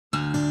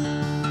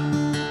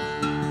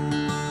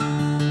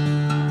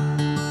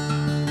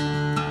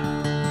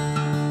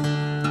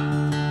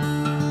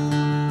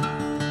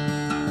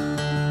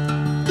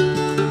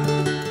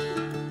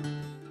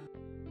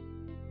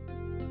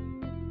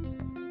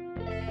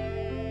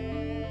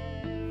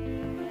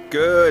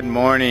Good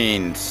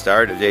morning.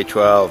 Start of day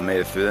 12.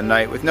 Made it through the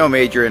night with no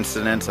major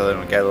incidents other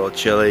than it got a little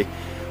chilly.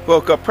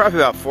 Woke up probably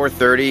about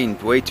 4:30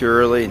 and way too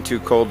early and too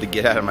cold to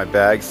get out of my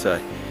bag, so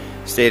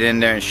I stayed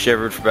in there and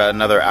shivered for about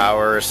another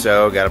hour or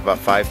so. Got up about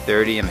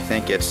 5:30 and I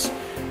think it's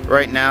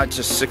right now it's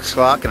just 6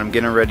 o'clock and I'm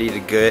getting ready to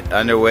get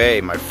underway.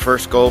 My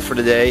first goal for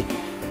today,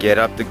 get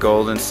up the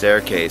golden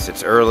staircase.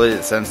 It's early,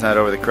 the sun's not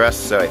over the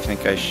crest, so I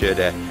think I should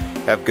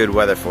have good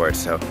weather for it.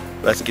 So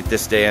let's get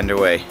this day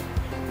underway.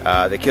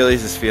 The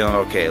Achilles is feeling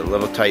okay, a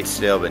little tight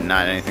still, but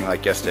not anything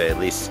like yesterday, at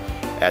least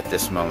at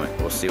this moment.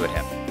 We'll see what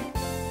happens.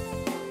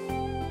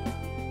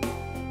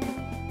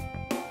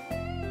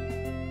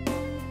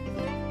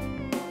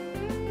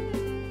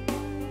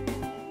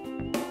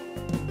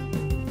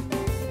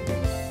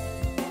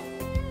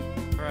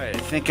 Alright, I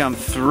think I'm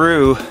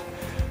through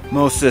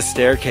most of the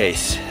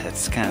staircase.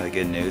 That's kind of the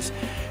good news.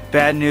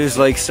 Bad news,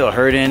 leg's still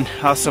hurting.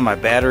 Also, my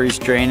battery's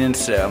draining,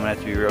 so I'm gonna have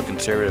to be real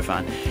conservative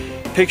on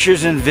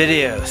pictures and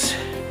videos.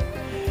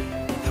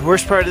 The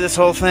worst part of this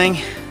whole thing,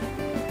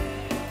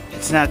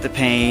 it's not the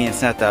pain,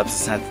 it's not the ups,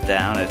 it's not the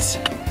down, it's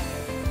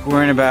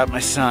worrying about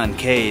my son,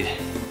 Cade.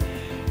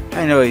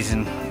 I know he's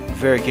in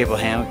very capable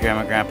hands with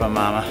Grandma, Grandpa, and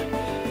Mama,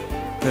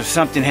 but if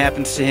something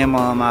happens to him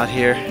while I'm out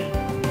here,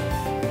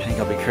 I think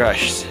I'll be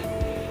crushed.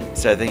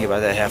 Started thinking about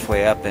that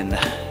halfway up and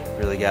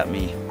really got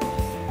me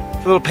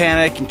a little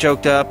panicked and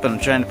choked up, and I'm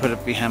trying to put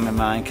it behind my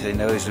mind because I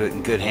know he's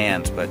in good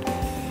hands, but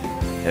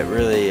it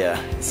really,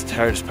 it's the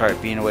hardest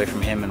part, being away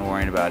from him and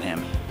worrying about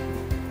him.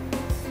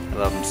 I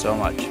love him so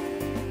much.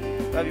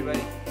 Love you, buddy.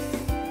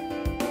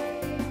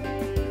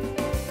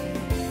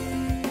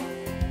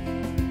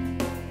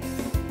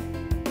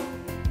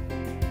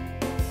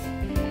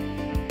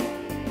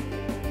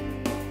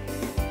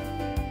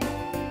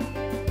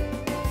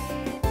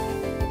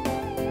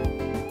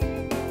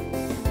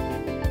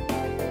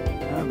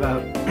 I'm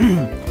about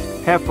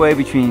halfway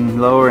between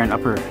lower and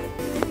upper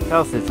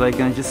Palisades Lake,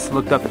 and I just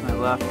looked up to my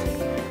left.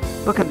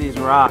 Look at these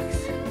rocks.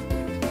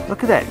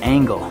 Look at that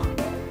angle.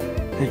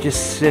 They're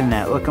just sitting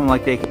at, looking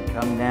like they can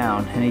come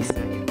down any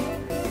second.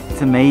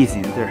 It's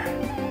amazing that they're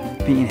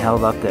being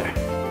held up there.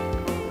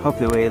 Hope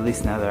they wait at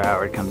least another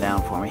hour to come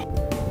down for me.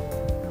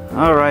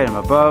 Alright, I'm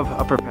above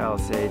Upper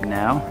Palisade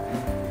now,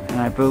 and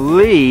I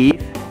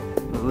believe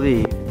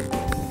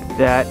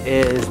that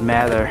is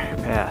Mather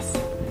Pass.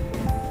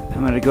 I'm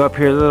going to go up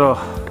here a little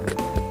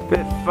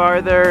bit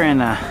farther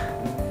and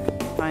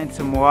find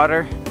some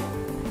water,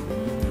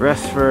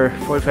 rest for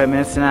 45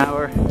 minutes, an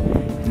hour,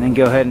 and then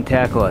go ahead and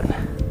tackle it.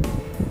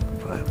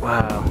 But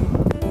wow,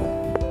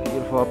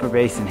 beautiful upper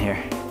basin here.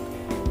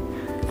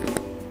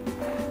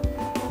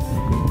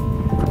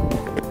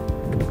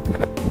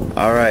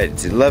 Alright,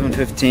 it's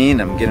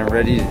 11:15. I'm getting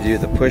ready to do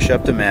the push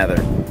up to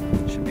Mather.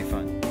 Should be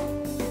fun.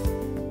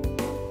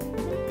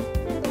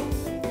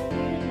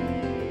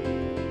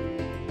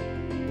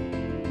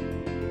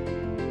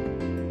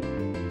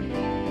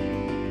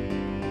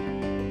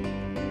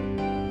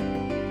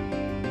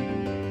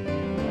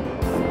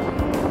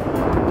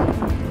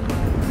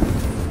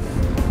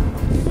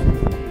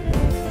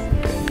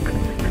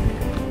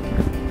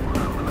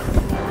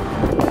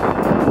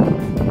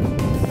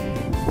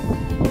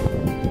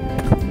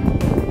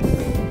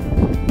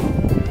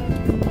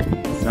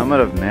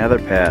 Summit of Mather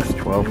Pass,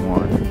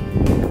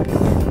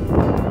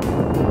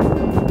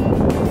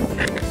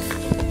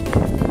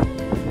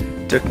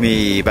 12:1. Took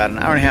me about an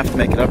hour and a half to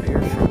make it up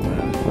here from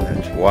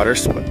that water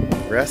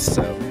rest,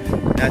 so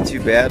not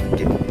too bad.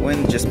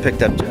 Wind just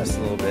picked up just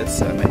a little bit,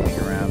 so I might hang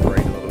around,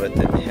 break a little bit,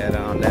 then head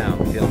on down.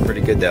 Feeling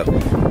pretty good though.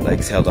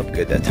 Legs held up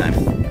good that time.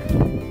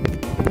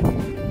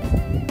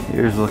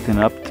 Here's looking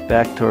up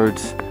back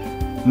towards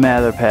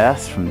Mather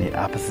Pass from the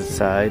opposite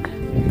side.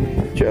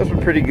 Trails were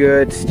pretty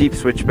good, steep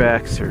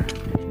switchbacks or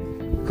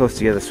close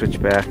together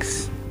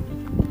switchbacks.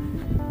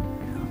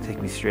 It'll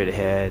take me straight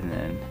ahead and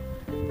then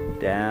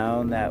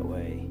down that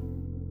way.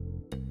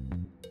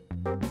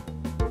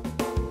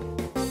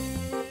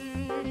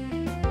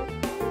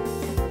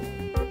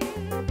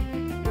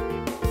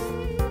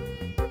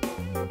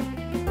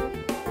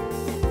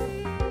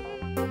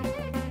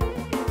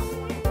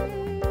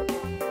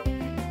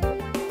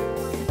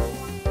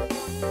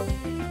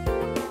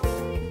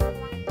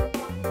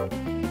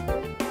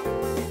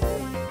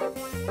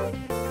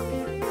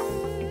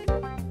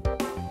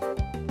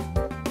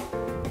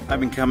 I've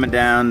been coming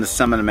down the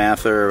summit of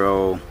Mather,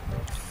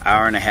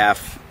 hour and a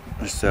half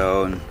or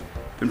so, and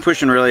been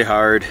pushing really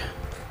hard.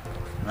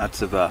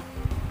 Lots of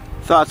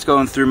thoughts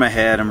going through my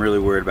head. I'm really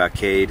worried about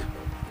Cade.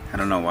 I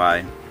don't know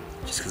why.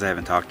 Just because I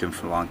haven't talked to him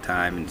for a long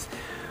time, and it's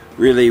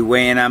really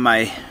weighing on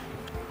my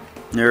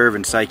nerve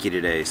and psyche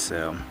today.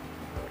 So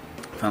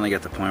finally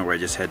got to the point where I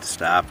just had to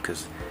stop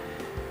because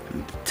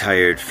I'm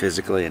tired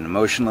physically and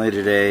emotionally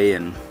today,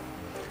 and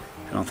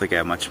I don't think I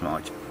have much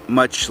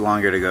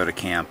longer to go to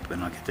camp,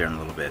 and I'll get there in a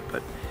little bit.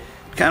 But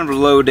kind of a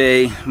low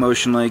day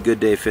emotionally,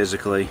 good day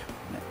physically,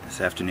 this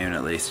afternoon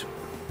at least.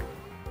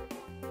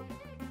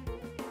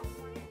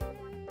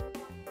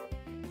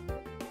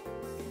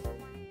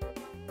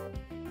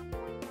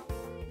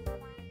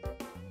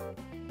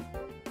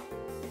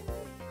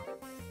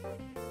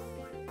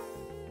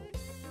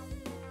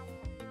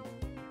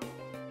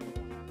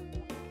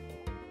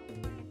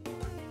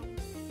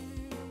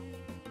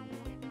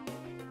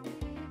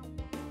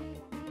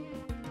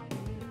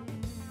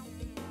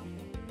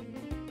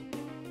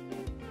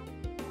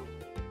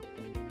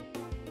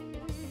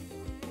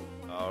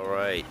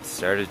 Alright,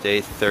 start of day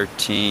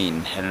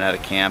 13, heading out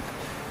of camp,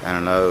 I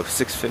don't know,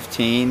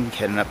 6:15,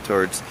 heading up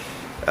towards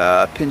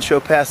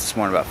Pinchot Pass this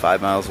morning, about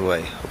 5 miles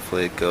away.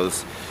 Hopefully it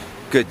goes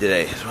good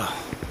today as well.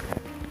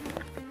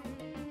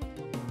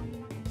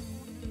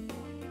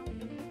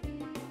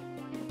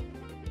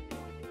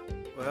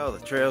 Well,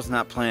 the trail's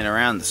not playing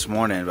around this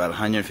morning, about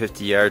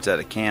 150 yards out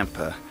of camp.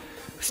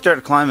 We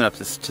started climbing up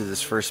to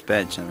this first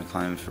bench, and I've been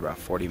climbing for about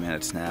 40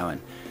 minutes now,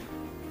 and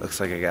looks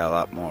like I got a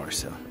lot more,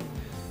 so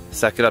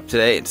suck it up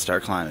today and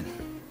start climbing.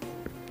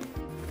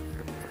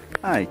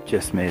 I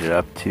just made it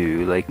up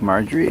to Lake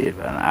Marjorie,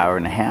 about an hour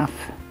and a half.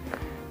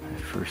 My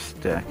first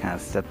kind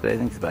of step today, I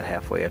think it's about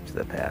halfway up to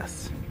the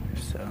pass or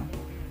so.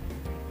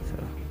 So,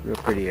 real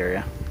pretty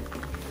area.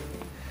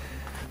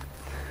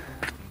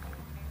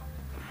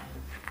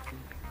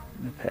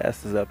 The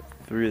pass is up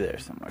through there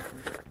somewhere.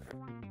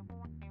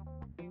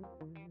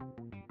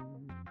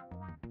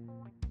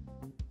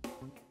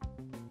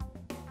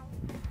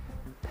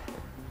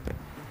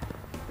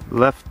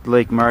 Left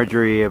Lake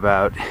Marjorie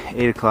about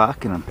 8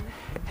 o'clock, and I'm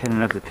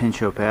heading up the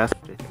Pinchot Pass,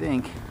 which I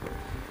think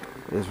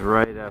is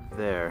right up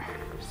there.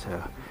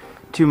 So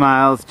 2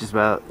 miles, just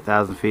about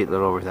 1,000 feet, a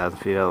little over 1,000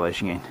 feet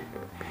elevation gain.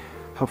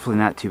 Hopefully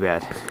not too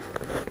bad.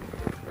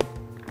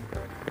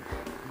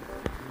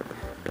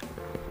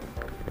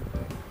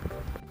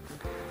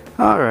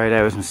 Alright,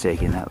 I was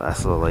mistaken. That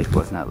last little lake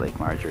was not Lake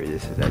Marjorie.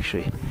 This is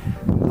actually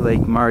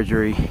Lake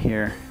Marjorie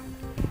here.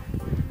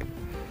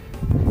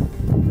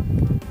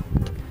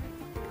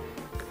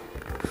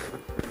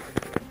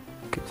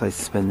 Good place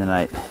to spend the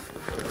night.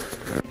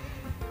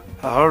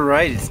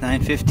 Alright, it's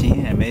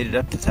 9:15. I made it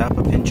up the top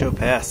of Pinchot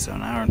Pass, so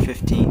an hour and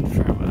 15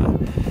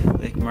 from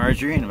Lake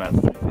Marjorie and about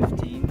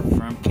 15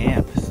 from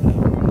camp.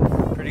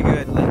 So, pretty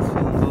good. Lake's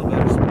feeling a little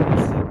better. It's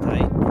still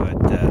tight,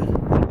 but a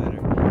little better.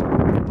 A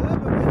little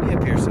bit windy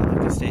up here, so I'm not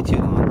going to stay too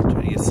long.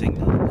 Try to get a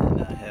signal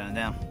and head on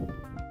down.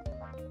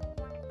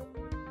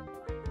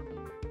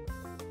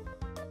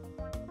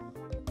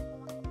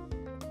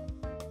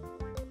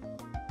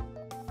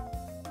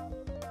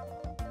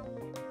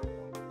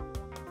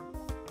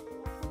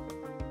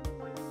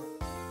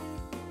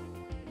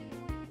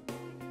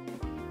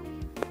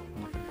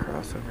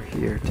 Cross over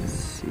here to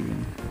see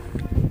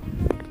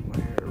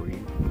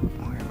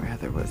where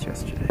weather was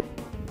yesterday.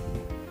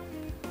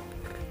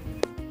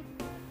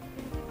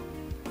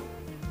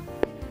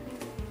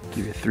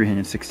 Give you a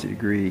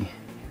 360-degree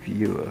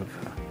view of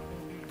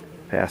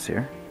pass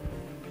here.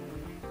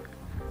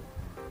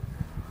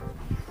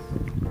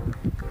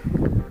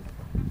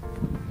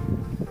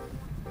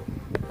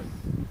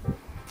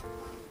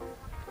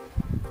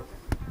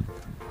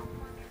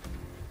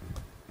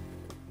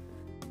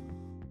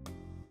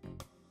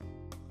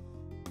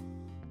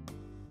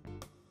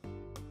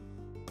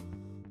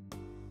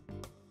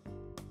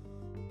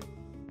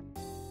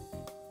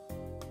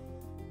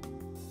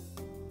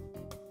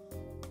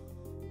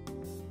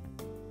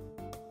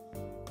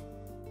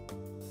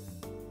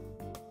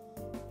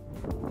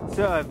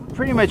 So I've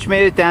pretty much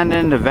made it down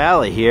into the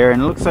valley here,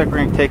 and it looks like we're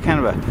going to take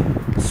kind of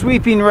a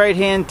sweeping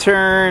right-hand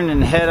turn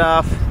and head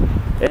off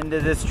into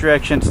this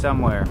direction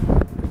somewhere.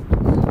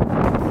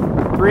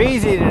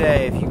 Breezy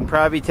today, if you can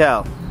probably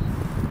tell.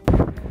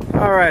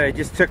 Alright, I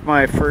just took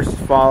my first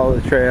follow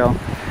of the trail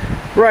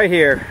right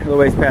here, a little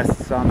ways past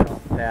the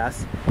Sawmill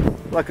Pass.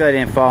 Luckily I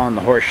didn't fall in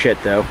the horse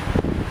shit though.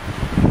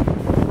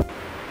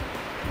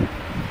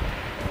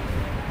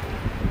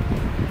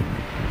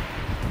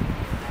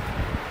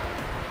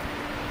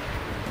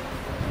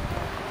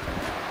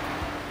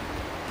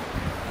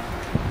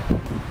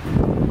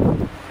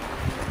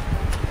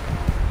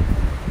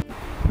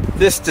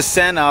 This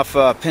descent off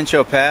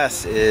Pinchot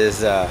Pass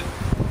is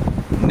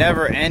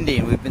never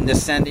ending. We've been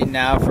descending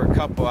now for a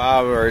couple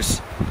hours,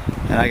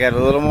 and I got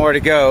a little more to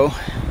go.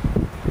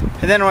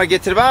 And then when I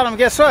get to the bottom,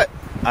 guess what?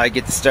 I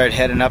get to start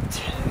heading up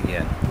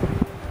again.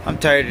 I'm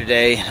tired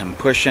today. I'm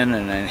pushing,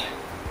 and I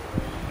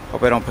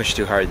hope I don't push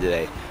too hard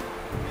today.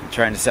 I'm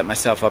trying to set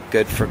myself up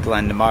good for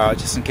Glen tomorrow,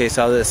 just in case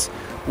all this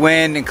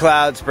wind and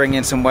clouds bring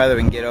in some weather.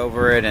 We can get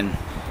over it, and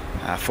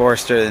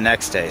Forester the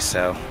next day.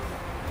 So,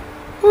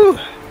 whew.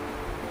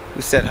 Who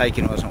said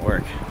hiking wasn't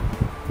work?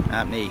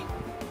 Not me.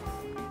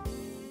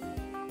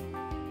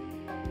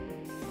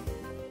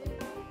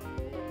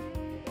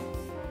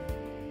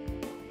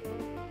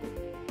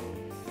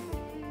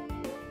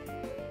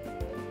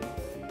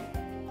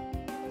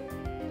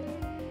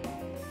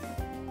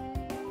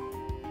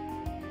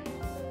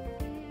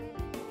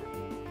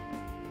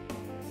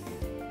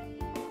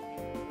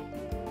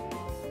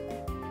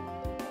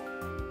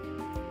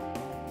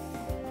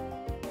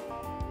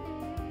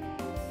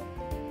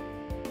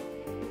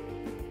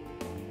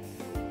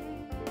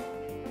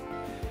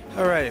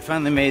 Alright, I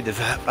finally made the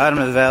bottom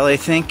of the valley, I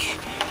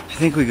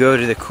think we go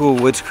to the cool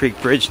Woods Creek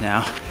Bridge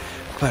now.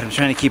 But I'm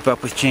trying to keep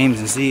up with James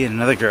and Z and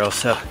another girl,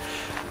 so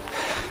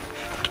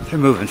they're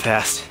moving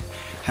fast.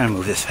 I don't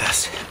move this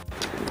fast.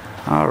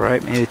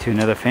 Alright, made it to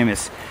another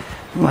famous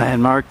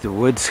landmark, the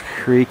Woods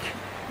Creek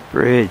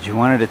Bridge,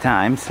 one at a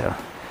time, so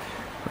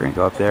we're gonna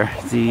go up there.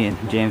 Z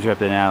and James are up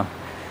there now.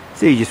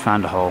 Z just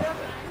found a hole.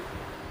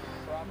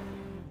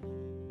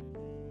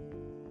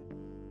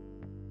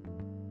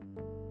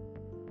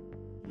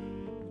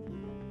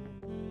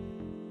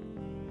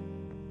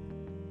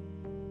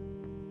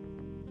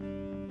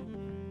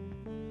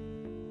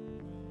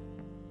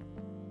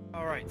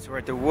 Alright, so we're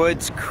at the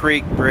Woods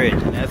Creek Bridge,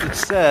 and as it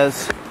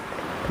says,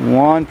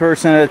 one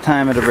person at a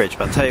time at a bridge.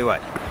 But I'll tell you what,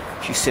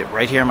 if you sit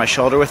right here on my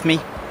shoulder with me,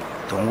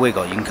 don't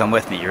wiggle, you can come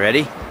with me. You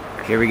ready?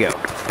 Here we go.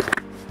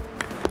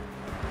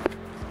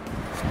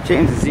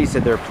 James and Z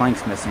said there are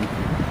planks missing.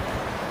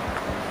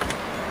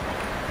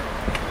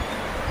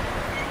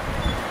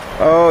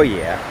 Oh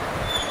yeah.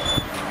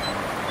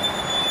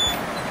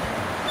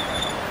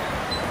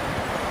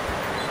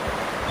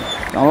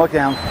 Don't look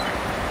down.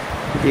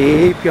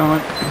 Keep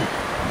going.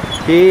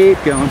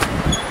 Keep going.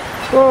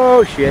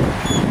 Oh shit.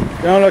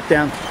 Don't look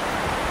down.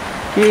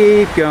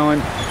 Keep going.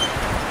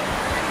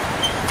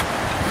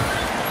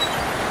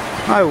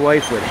 My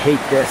wife would hate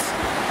this.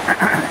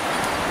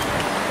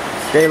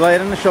 Stay light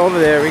on the shoulder.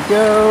 There we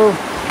go.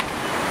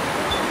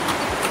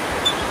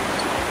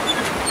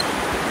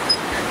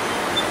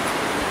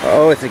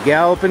 Oh, it's a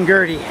galloping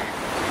Gertie.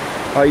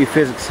 All you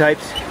physics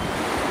types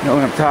know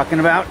what I'm talking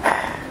about.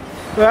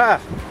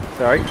 Ah,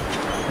 sorry.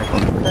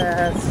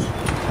 Pass.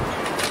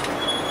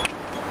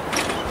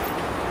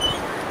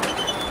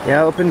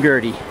 Galloping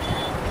Gertie.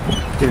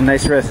 Get a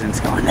nice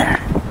residence going there.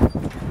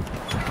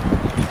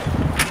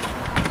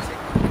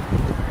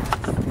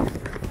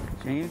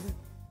 James?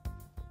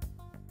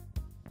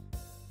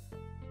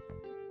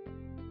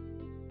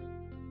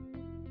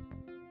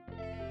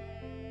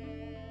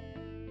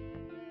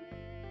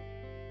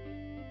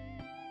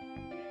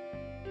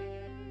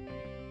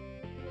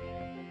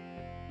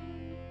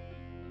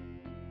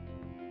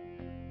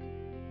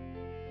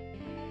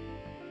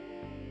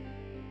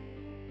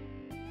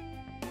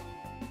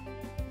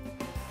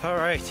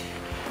 Alright,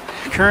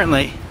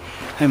 currently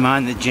I'm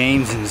on the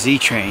James and Z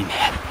train,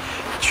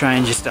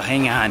 trying just to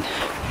hang on.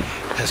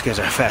 Those guys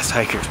are fast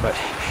hikers, but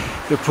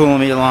they're pulling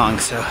me along,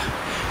 so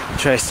I'll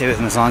try to stay with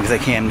them as long as I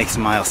can, make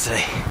some miles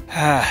today.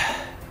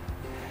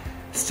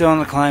 Still on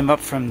the climb up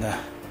from the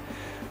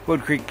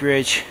Wood Creek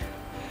Bridge.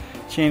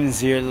 James and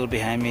Z are a little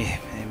behind me.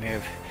 They may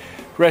have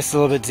rested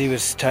a little bit. Z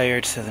was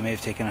tired, so they may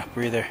have taken a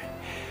breather.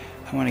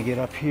 I want to get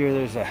up here.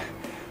 There's a,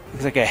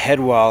 looks like a head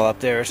wall up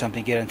there or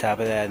something. Get on top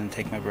of that and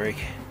take my break.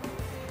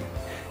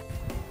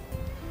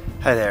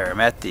 Hi there, I'm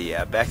at the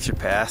Baxter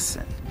Pass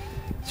and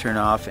turn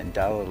off, and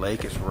Dollar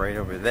Lake is right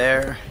over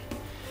there.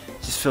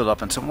 Just filled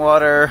up on some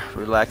water,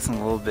 relaxing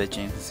a little bit.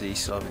 James and Z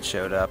still haven't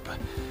showed up.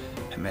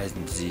 I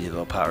imagine Z did a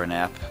little power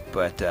nap,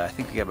 but I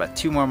think we got about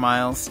 2 more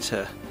miles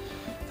to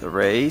the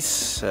race,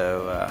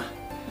 so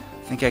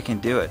I think I can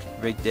do it.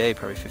 Big day,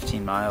 probably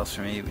 15 miles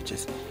for me, which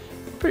is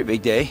a pretty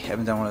big day.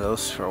 Haven't done one of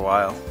those for a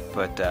while,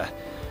 but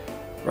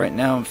right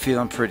now I'm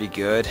feeling pretty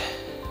good.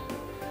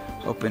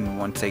 Hoping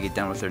once they get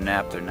done with their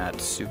nap, they're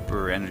not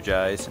super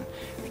energized and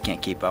I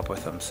can't keep up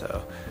with them.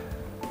 So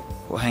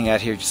we'll hang out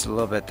here just a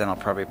little bit, then I'll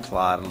probably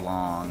plod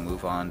along,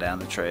 move on down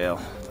the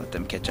trail, let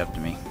them catch up to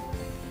me.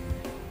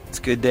 It's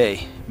a good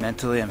day.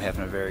 Mentally, I'm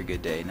having a very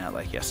good day, not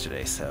like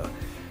yesterday, so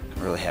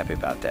I'm really happy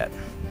about that.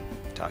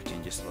 Talk to you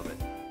in just a little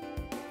bit.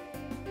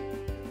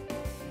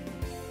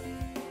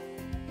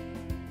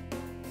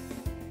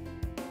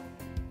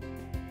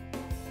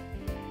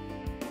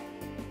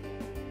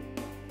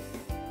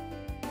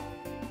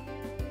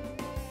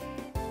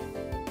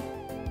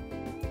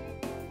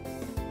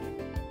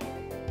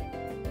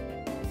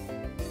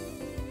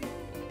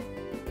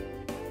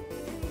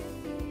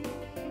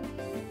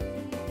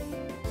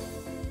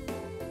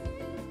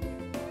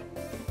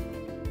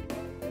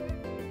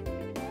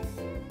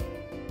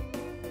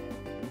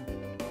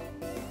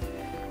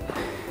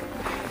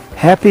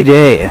 Happy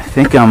day. I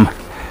think I'm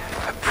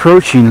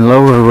approaching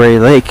Lower Ray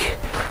Lake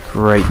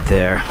right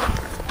there.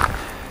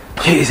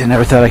 Jeez, I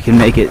never thought I could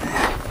make it.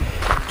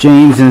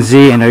 James and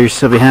Z, I know you're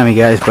still behind me,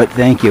 guys, but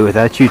thank you.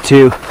 Without you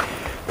two,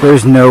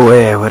 there's no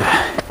way I would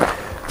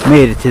have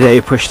made it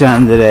today, pushed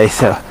on today.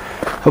 So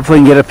hopefully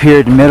I can get up here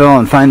in the middle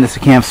and find this a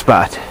camp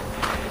spot.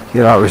 Get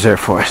it all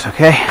reserved for us,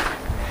 okay?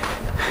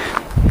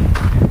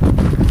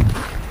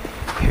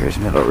 Here's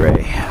Middle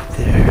Ray up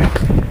there.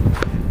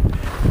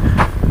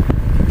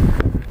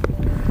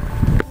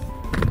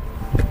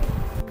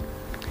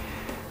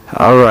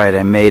 Alright,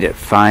 I made it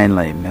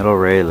finally. Middle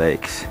Ray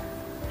Lakes.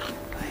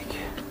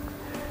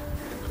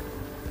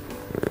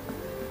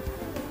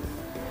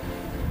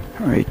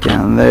 Right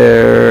down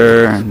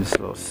there in this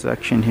little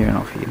section here. I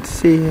don't know if you can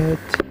see it.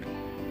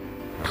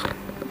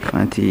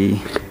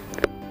 Plenty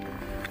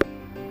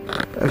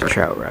of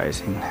trout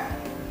rising.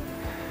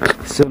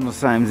 Still no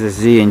signs of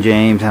Z and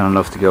James. I don't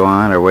know if to go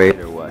on or wait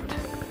or what.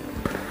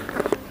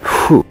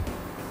 Whew.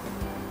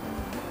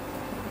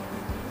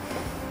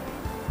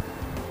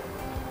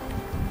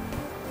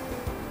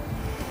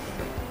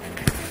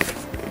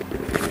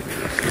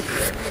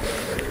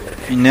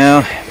 You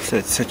know,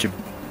 it's such a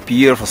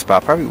beautiful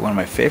spot, probably one of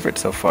my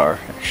favorites so far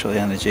actually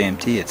on the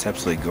JMT. It's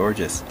absolutely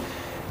gorgeous,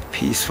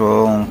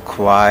 peaceful,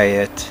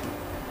 quiet.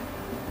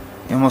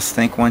 You almost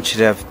think one should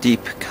have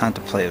deep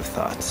contemplative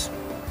thoughts.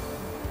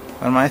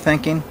 What am I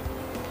thinking?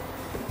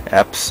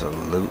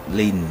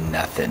 Absolutely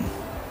nothing.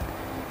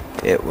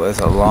 It was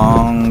a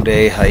long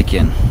day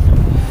hiking,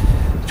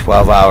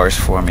 12 hours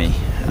for me.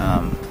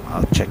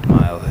 I'll check the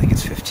miles, I think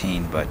it's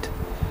 15, but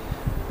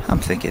I'm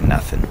thinking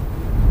nothing.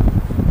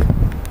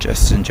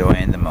 Just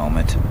enjoying the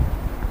moment.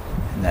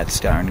 And that's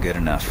darn good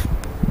enough.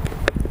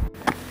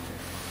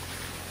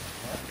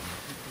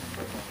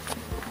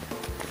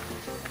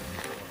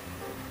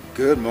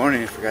 Good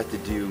morning. I forgot to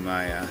do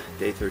my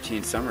day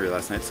 13 summary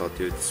last night, so I'll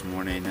do it this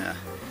morning.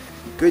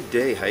 Good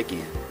day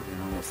hiking.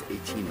 Almost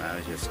 18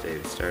 miles yesterday.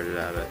 We started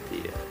out at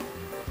the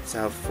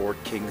South Fork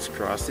Kings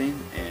Crossing,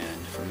 and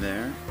from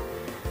there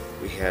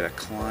we had a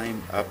climb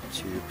up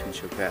to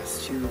Pinchot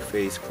Pass,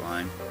 2-phase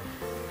climb.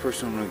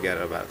 First one we got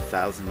about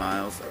 1,000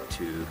 miles up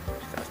to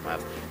 2,000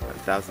 miles,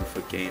 about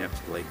 1,000-foot gain up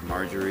to Lake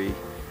Marjorie.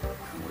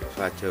 We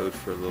plateaued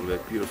for a little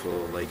bit. Beautiful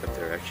lake up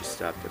there. Actually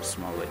stopped at a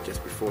small lake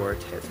just before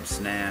it, had some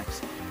snacks,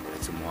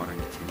 had some water,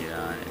 and continued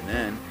on. And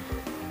then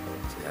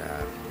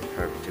it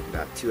probably took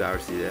about 2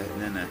 hours to do that,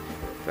 and then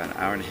about an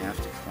hour and a half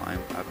to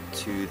climb up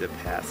to the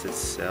pass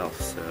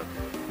itself. So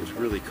it was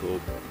really cool.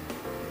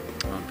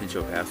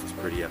 Pinchot Pass was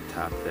pretty up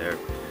top there.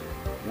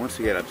 Once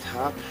we got up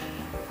top,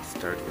 it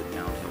started the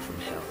downhill from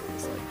hell. It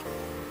was like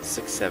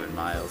 6-7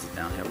 miles of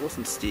downhill. It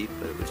wasn't steep,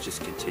 but it was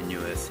just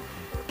continuous.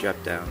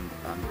 Dropped down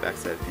on the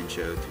backside of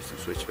Pinchot through some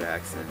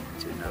switchbacks and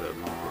to another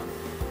long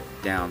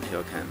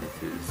downhill kind of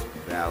through this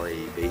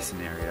valley basin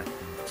area.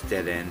 It's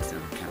dead ends,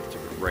 and kind of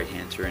took a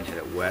right-hand turn,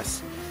 headed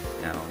west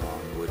down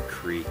along Wood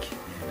Creek.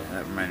 And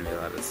that reminded me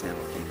a lot of the San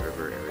Joaquin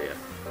River area,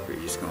 where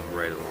you're just going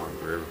right along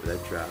the river. But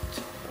that dropped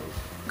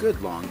a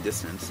good long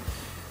distance.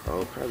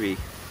 Probably,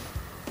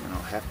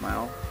 half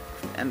mile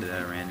from the end of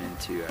that. I ran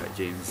into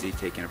James Z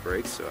taking a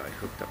break, so I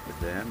hooked up with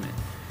them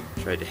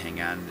and tried to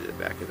hang on to the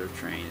back of their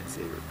train as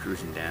they were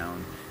cruising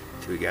down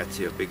until we got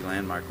to a big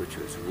landmark, which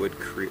was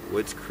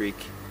Woods Creek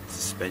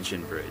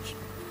Suspension Bridge,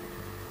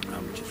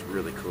 which is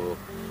really cool.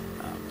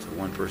 It's a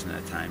one person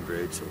at a time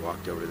bridge, so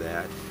walked over to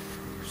that,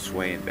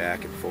 swaying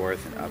back and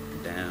forth and up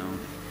and down.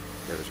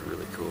 That was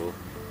really cool.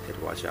 Had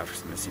to watch out for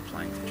some missing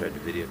planks. I tried to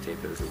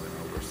videotape it as it went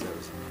over, so that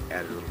was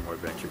added a little more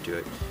adventure to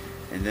it.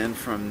 And then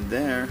from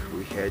there,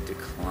 we had to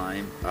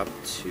climb up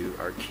to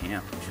our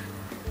camp.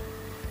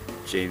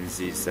 James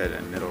Z said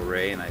a middle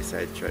ray, and I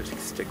decided to try to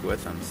stick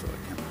with them, so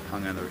I kind of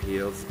hung on their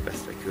heels the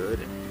best I could,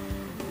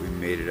 and we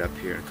made it up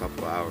here in a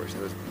couple hours.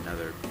 That was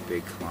another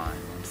big climb,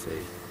 I'd say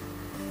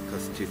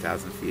close to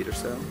 2,000 feet or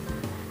so.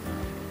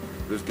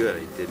 It was good.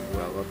 I did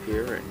well up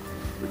here, and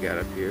we got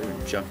up here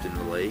and jumped in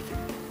the lake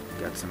and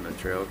got some of the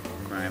trail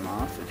grime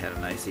off and had a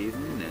nice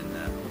evening.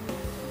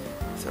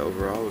 And so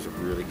overall, it was a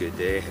really good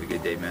day. I had a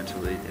good day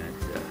mentally.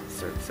 Didn't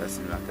start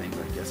obsessing about things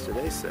like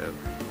yesterday, so it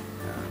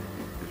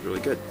was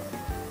really good.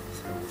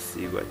 So we'll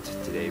see what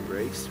today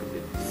brings. We'll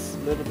get a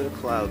little bit of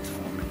clouds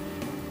forming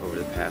over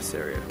the pass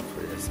area.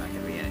 Hopefully that's not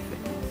going to be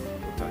anything.